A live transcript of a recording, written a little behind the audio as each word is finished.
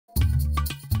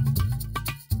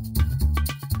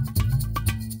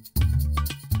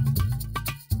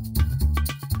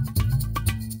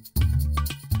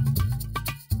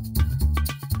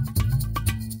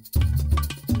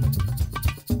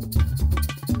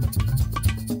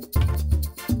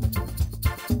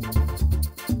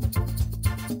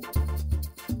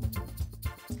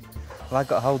Well, I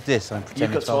got to hold this and pretend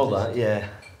You've got it's to hold this. that, yeah,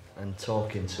 and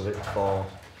talk into it for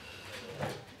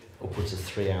upwards of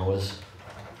 3 hours.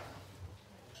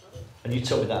 And you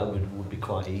told me that would be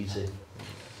quite easy.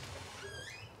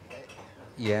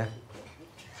 Yeah.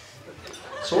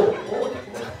 So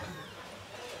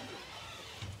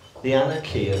the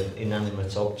anarchy of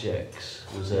inanimate objects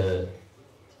was a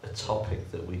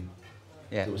topic that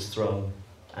that was thrown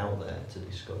out there to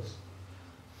discuss.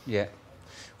 Yeah.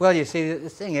 Well, you see, the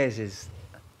thing is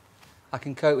I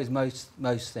can cope with most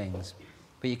things,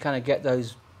 but you kind of get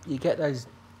those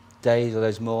days or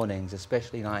those mornings,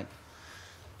 especially like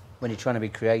when you're trying to be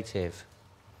creative,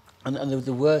 and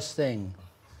the worst thing,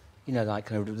 you know, like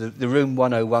kind of the Room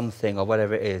 101 thing or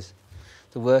whatever it is,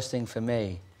 the worst thing for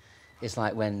me is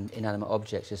like when inanimate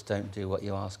objects just don't do what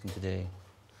you ask them to do,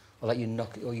 or like you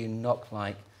knock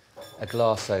like a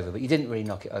glass over, but you didn't really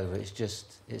knock it over. It's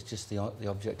just the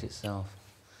object itself.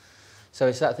 So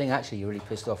it's that thing actually you're really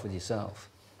pissed off with yourself,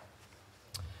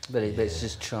 but it's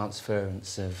just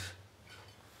transference of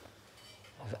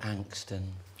angst and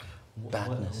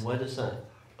badness. Where does that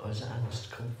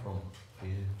angst come from for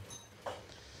you?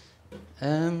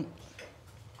 Well,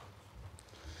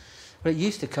 it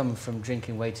used to come from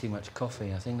drinking way too much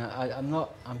coffee. I think that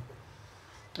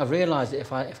I've realised that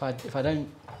if I don't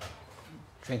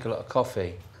drink a lot of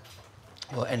coffee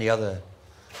or any other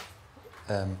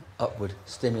upward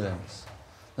stimulants,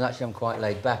 then actually I'm quite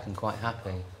laid back and quite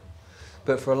happy.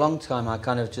 But for a long time, I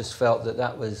kind of just felt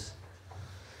that was.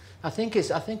 I think it's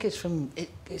from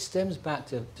it stems back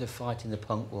to fighting the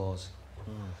punk wars,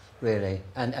 really,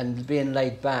 and being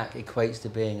laid back equates to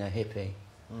being a hippie,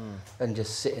 and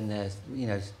just sitting there, you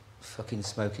know, fucking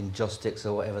smoking joss sticks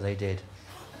or whatever they did,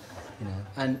 you know,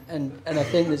 and I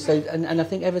think that so, and I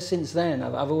think ever since then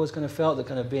I've always kind of felt that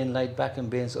kind of being laid back and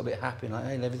being sort of a bit happy, like,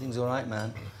 hey, everything's all right,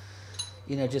 man,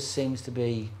 you know, just seems to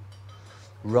be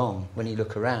wrong when you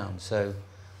look around. So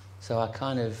I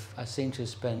seem to have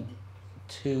spent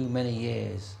too many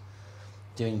years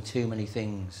doing too many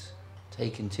things,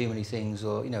 taking too many things,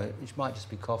 or, you know, it might just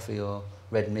be coffee or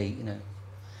red meat, you know.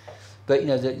 But, you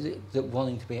know, that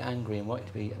wanting to be angry and wanting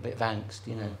to be a bit of angst,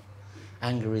 you know,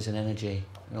 anger is an energy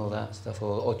and all that stuff,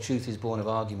 or truth is born of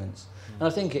arguments. And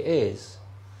I think it is,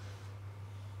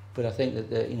 but I think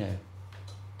that, you know,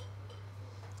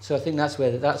 so I think that's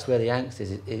where the angst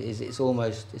is. It's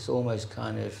almost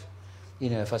kind of, you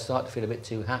know, if I start to feel a bit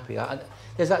too happy,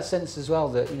 there's that sense as well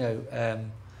that, you know,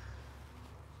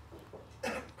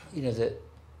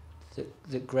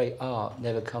 that great art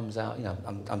never comes out. You know,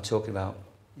 I'm talking about,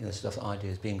 you know, stuff that I do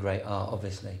as being great art,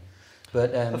 obviously,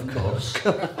 but of course,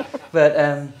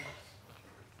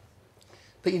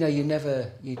 but you know, you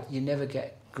never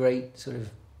get great sort of,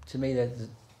 to me, you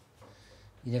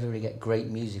never really get great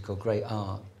music or great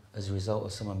art as a result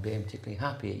of someone being particularly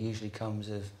happy. It usually comes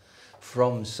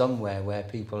from somewhere where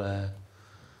people are,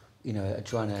 you know, are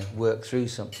trying to work through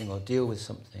something or deal with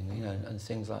something, you know, and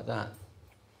things like that.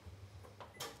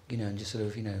 You know, and just sort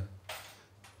of, you know,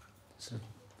 sort of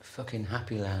fucking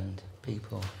happy land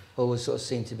people always sort of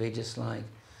seem to be just like,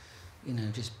 you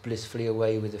know, just blissfully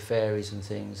away with the fairies and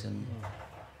things. And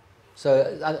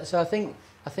so I think,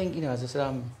 you know, as I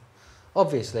said,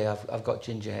 obviously I've got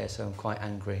ginger hair, so I'm quite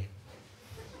angry.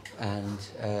 And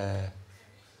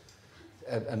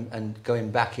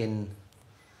going back into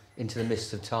the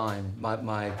mists of time,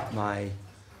 my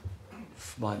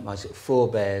sort of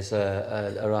forebears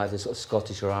are either sort of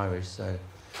Scottish or Irish, so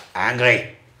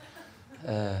angry.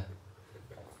 But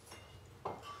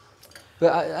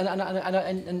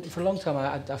and for a long time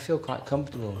I feel quite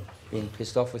comfortable being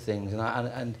pissed off with things, and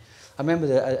I remember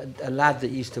that a lad that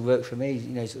used to work for me, you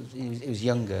know, he was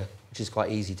younger, which is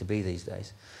quite easy to be these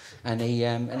days, and he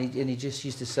just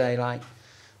used to say, like,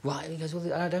 why? He goes,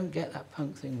 well, I don't get that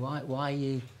punk thing. Why are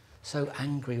you so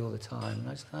angry all the time? And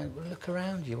I was like, well, look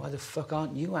around you. Why the fuck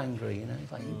aren't you angry? You know,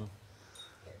 it's like,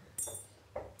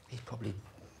 he's probably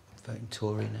voting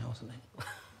Tory now or something.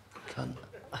 Cunt.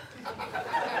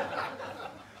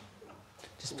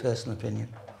 Just personal opinion.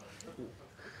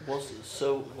 Was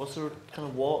there a kind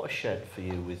of watershed for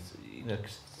you with, you know,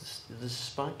 'cause there's a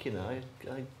spike in it.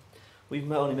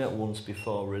 We've only met once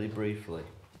before, really briefly.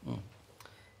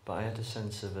 But I had a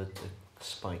sense of a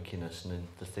spikiness, and in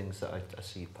the things that I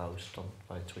see you post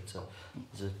by Twitter,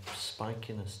 there's a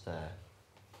spikiness there.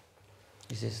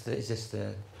 Is this the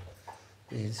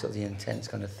sort of the intense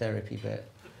kind of therapy bit?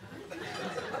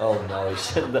 Oh no, he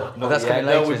said that. Well, that's coming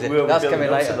later, is it? That's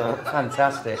coming later. That.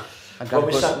 Fantastic. Well,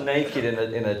 we sat naked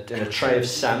in a tray of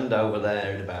sand over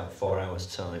there in about 4 hours'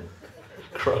 time,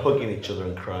 hugging each other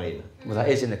and crying. Well, that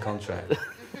is in the contract.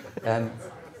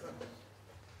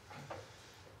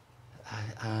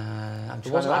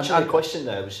 It wasn't actually a question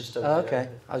there, it was just a... Oh, okay.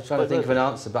 I was trying to think of an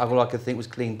answer, but all I could think was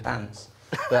clean pants.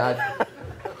 But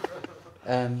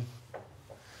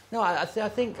no, I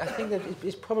think that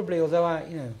it's probably, although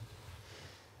I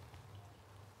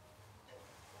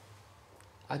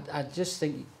just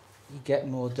think you get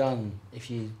more done if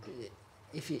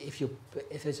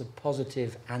there's a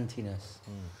positive antiness.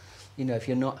 If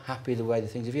you're not happy the way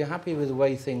if you're happy with the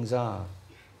way things are,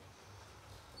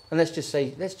 and let's just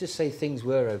say things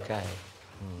were okay,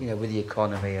 with the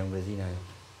economy and with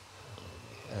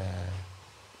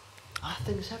Are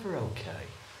things ever okay?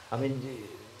 I mean,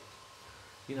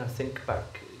 think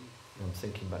back. I'm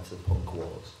thinking back to the punk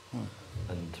wars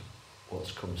and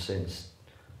what's come since.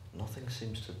 Nothing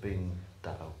seems to have been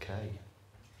that okay.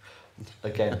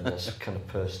 Again, that's kind of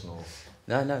personal.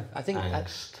 No. I think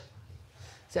angst.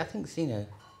 I think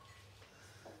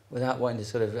without wanting to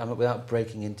sort of, without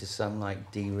breaking into some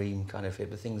like D-ream kind of it,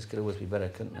 but things could always be better,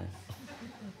 couldn't they?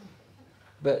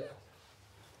 But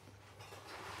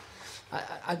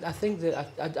I think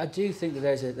that I do think that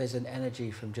there's an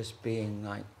energy from just being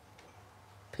like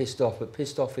pissed off, but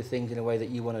pissed off with things in a way that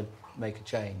you want to make a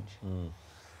change.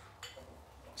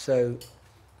 So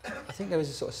I think there is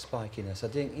a sort of spikiness. I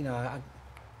think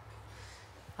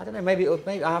I don't know. Maybe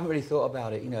I haven't really thought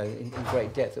about it, in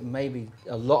great depth. But maybe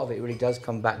a lot of it really does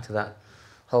come back to that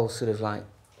whole sort of like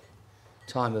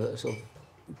time of sort of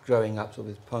growing up, sort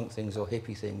of with punk things or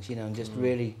hippie things, and just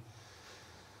really.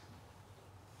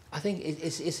 I think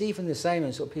it's even the same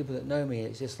in sort of people that know me.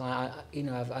 It's just like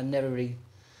I never really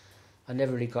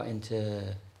got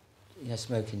into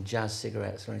smoking jazz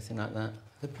cigarettes or anything like that.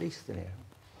 The police still here.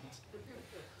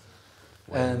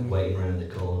 Waiting around the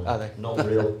corner. Are they? Not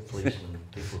real policemen,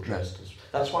 people dressed as...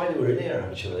 That's why they were in here,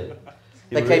 actually.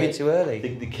 They came in too early.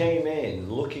 They came in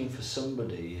looking for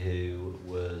somebody who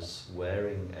was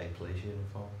wearing a police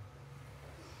uniform.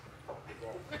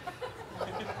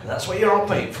 That's what you're all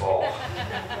paid for.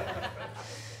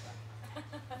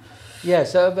 Yeah,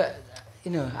 so, but,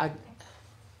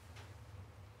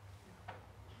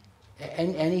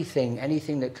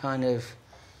 anything that kind of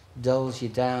dulls you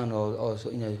down or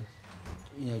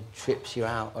trips you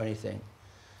out or anything,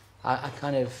 I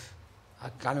kind of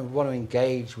want to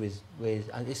engage with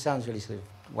it sounds really sort of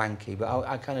wanky, but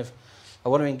I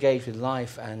want to engage with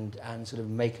life and sort of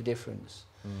make a difference.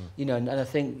 And I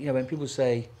think when people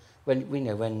say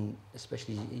when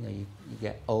especially you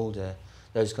get older,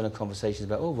 those kind of conversations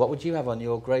about, what would you have on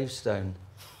your gravestone?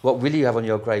 What will you have on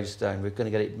your gravestone? We're going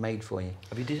to get it made for you.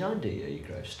 Have you designed it, your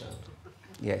gravestone?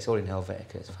 Yeah, it's all in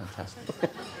Helvetica. It's fantastic.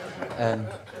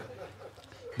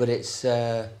 But it's,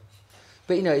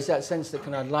 it's that sense that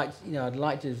kind of I'd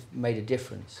like to have made a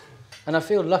difference, and I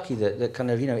feel lucky that kind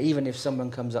of even if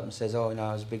someone comes up and says, I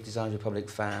was a big Designers Republic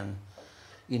fan,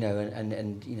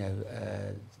 and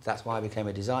that's why I became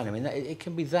a designer. I mean, it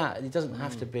can be that. It doesn't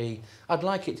have to be. I'd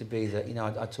like it to be that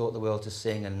I taught the world to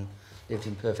sing and lived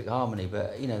in perfect harmony.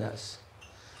 But that's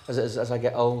as I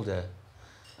get older,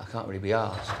 I can't really be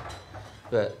asked.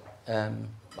 But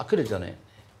I could have done it.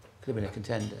 Could have been a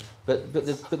contender. But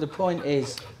the point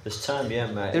is, there's time,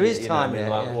 yeah, mate. There is time, yeah.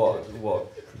 Like what?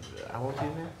 How old are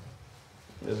you now?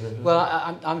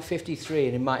 Well, I'm 53,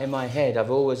 and in my head, I've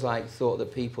always thought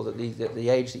that people that the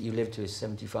age that you live to is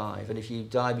 75, and if you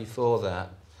die before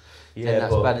that, then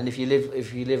that's bad. And if you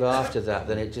live after that,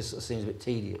 then it just seems a bit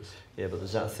tedious. Yeah, but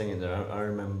there's that thing in there. I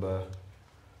remember.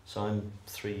 So I'm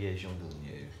 3 years younger than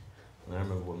you, and I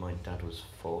remember when my dad was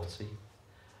 40,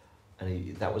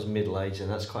 and that was middle age,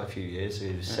 and that's quite a few years. So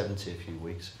he was 70 a few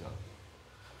weeks ago,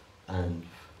 and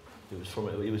he was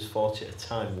 40 at a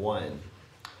time when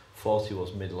 40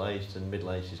 was middle-aged, and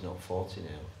middle-aged is not 40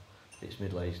 now. It's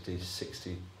middle-aged is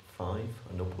 65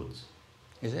 and upwards.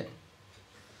 Is it?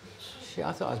 Shit,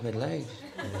 I thought I was middle-aged.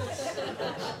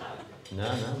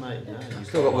 No, mate, no. You've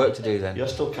still got work to do then. You're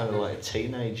still kind of like a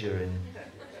teenager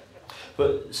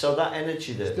But, so that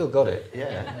energy that... Still got it.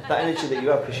 Yeah, that energy that you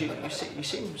have, because you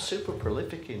seem super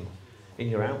prolific in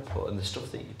your output and the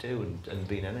stuff that you do and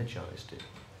being energised in.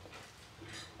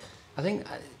 I think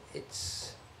it's...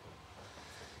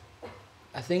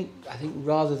 I think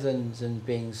rather than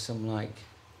being some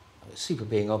super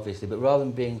being obviously, but rather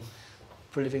than being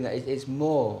prolific, that it's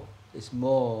more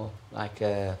like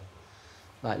a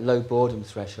low boredom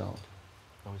threshold.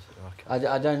 Oh, is it? Okay.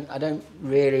 I don't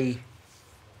really.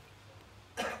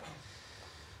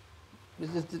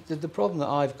 The problem that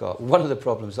I've got, one of the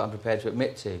problems that I'm prepared to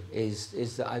admit to,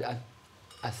 is that I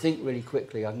think really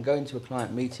quickly. I can go into a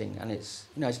client meeting and it's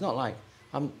it's not like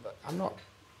I'm not.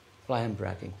 Well, I am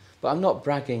bragging. But I'm not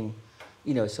bragging,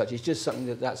 as such. It's just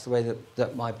something that's the way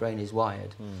that my brain is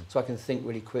wired. So I can think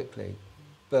really quickly.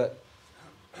 But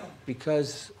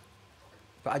because,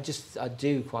 but I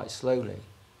do quite slowly,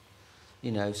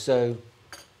 you know. So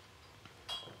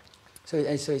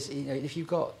it's, you know, if you've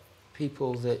got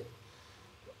people that,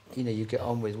 you know, you get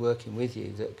on with working with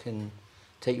you that can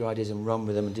take your ideas and run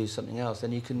with them and do something else,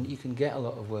 then you can get a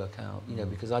lot of work out, you know.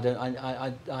 Because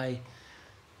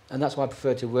and that's why I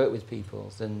prefer to work with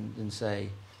people than say,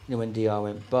 you know, when DR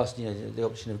went bust, you know, the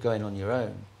option of going on your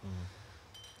own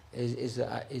is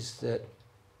that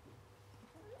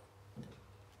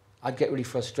I'd get really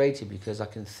frustrated because I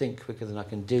can think quicker than I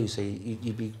can do. So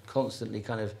you'd be constantly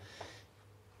kind of,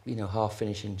 you know, half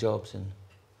finishing jobs, and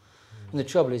the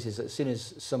trouble is that as soon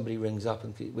as somebody rings up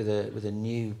and with a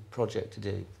new project to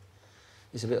do,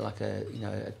 it's a bit like a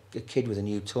kid with a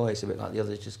new toy. It's a bit like the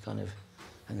others, just kind of,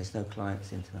 and there's no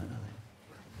clients into that, are there?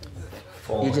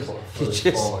 Former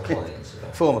clients.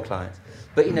 Former clients.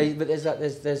 But you know, but there's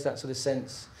that sort of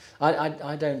sense.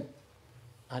 I don't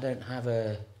have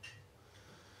a.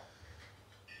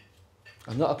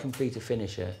 I'm not a completer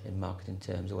finisher in marketing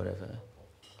terms or whatever,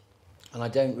 and I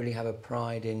don't really have a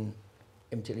pride in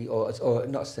particularly, or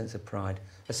not a sense of pride,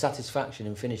 a satisfaction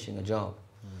in finishing a job.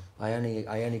 I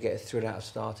only get a thrill out of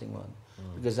starting one,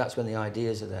 because that's when the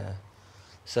ideas are there.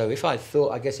 So if I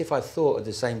thought at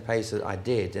the same pace that I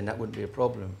did, then that wouldn't be a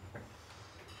problem.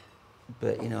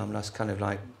 But you know, I'm just kind of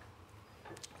like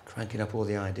cranking up all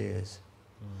the ideas.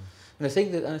 And I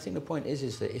think the point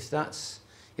is that if that's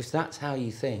how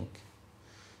you think,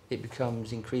 it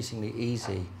becomes increasingly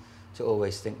easy to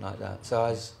always think like that. So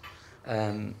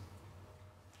I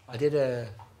did a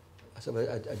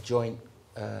joint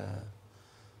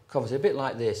conference, a bit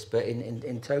like this, but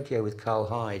in Tokyo with Carl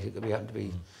Hyde. We happened to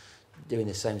be doing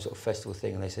the same sort of festival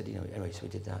thing, and they said, you know, anyway, so we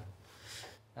did that.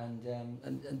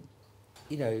 And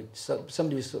you know,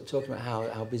 somebody was sort of talking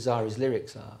about how bizarre his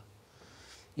lyrics are.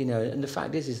 You know, and the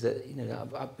fact is that, you know,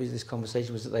 this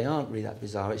conversation was that they aren't really that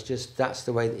bizarre. It's just that's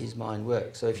the way that his mind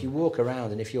works. So if you walk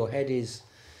around and if your head is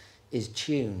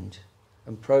tuned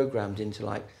and programmed into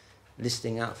like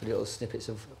listening out for little snippets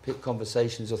of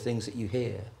conversations or things that you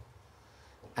hear,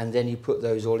 and then you put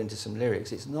those all into some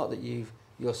lyrics, it's not that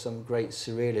you're some great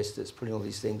surrealist that's putting all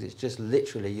these things. It's just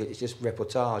literally, it's just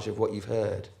reportage of what you've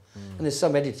heard. And there's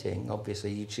some editing,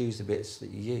 obviously. You choose the bits that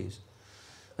you use.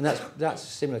 And that's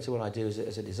similar to what I do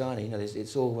as a designer. You know,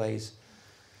 it's always,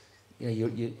 you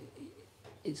know,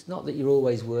 it's not that you're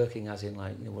always working as in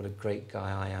like, you know, what a great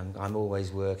guy I am, I'm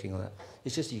always working, or that.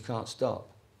 It's just you can't stop.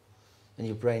 And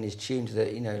your brain is tuned to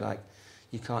that, you know, like,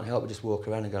 you can't help but just walk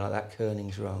around and go like, that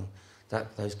kerning's wrong,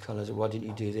 those colours, why didn't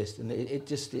you do this? And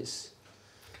it's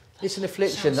an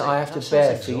affliction that I have to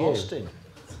bear for you.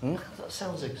 That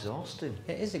sounds exhausting.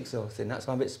 It is exhausting, that's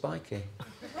why I'm a bit spiky.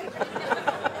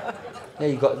 Yeah,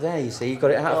 you got there, you see, you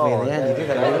got it out of me in the end. You did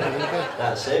that really good.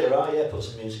 That's it, right? Yeah, put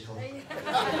some music on.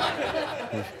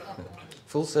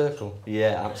 Full circle.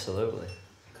 Yeah, absolutely.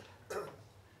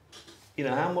 You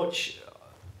know, how much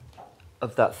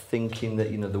of that thinking that,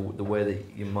 you know, the way that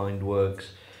your mind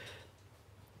works,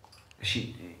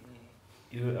 you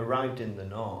arrived in the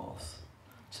north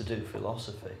to do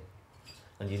philosophy,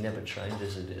 and you never trained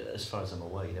as far as I'm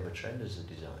aware, you never trained as a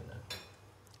designer.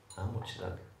 How much of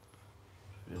that?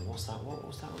 What's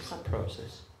that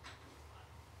process?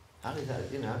 How did that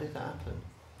happen?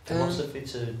 Philosophy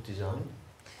to design?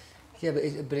 Yeah,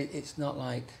 but it's not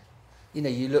like, you know,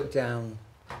 you look down.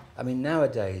 I mean,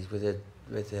 nowadays with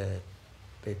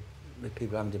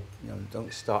people having to, you know,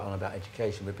 don't start on about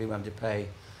education, but people having to pay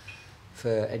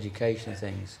for education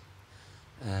things,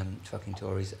 fucking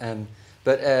Tories.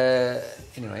 But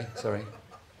anyway, sorry.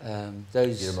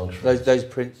 Those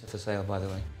prints are for sale, by the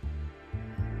way.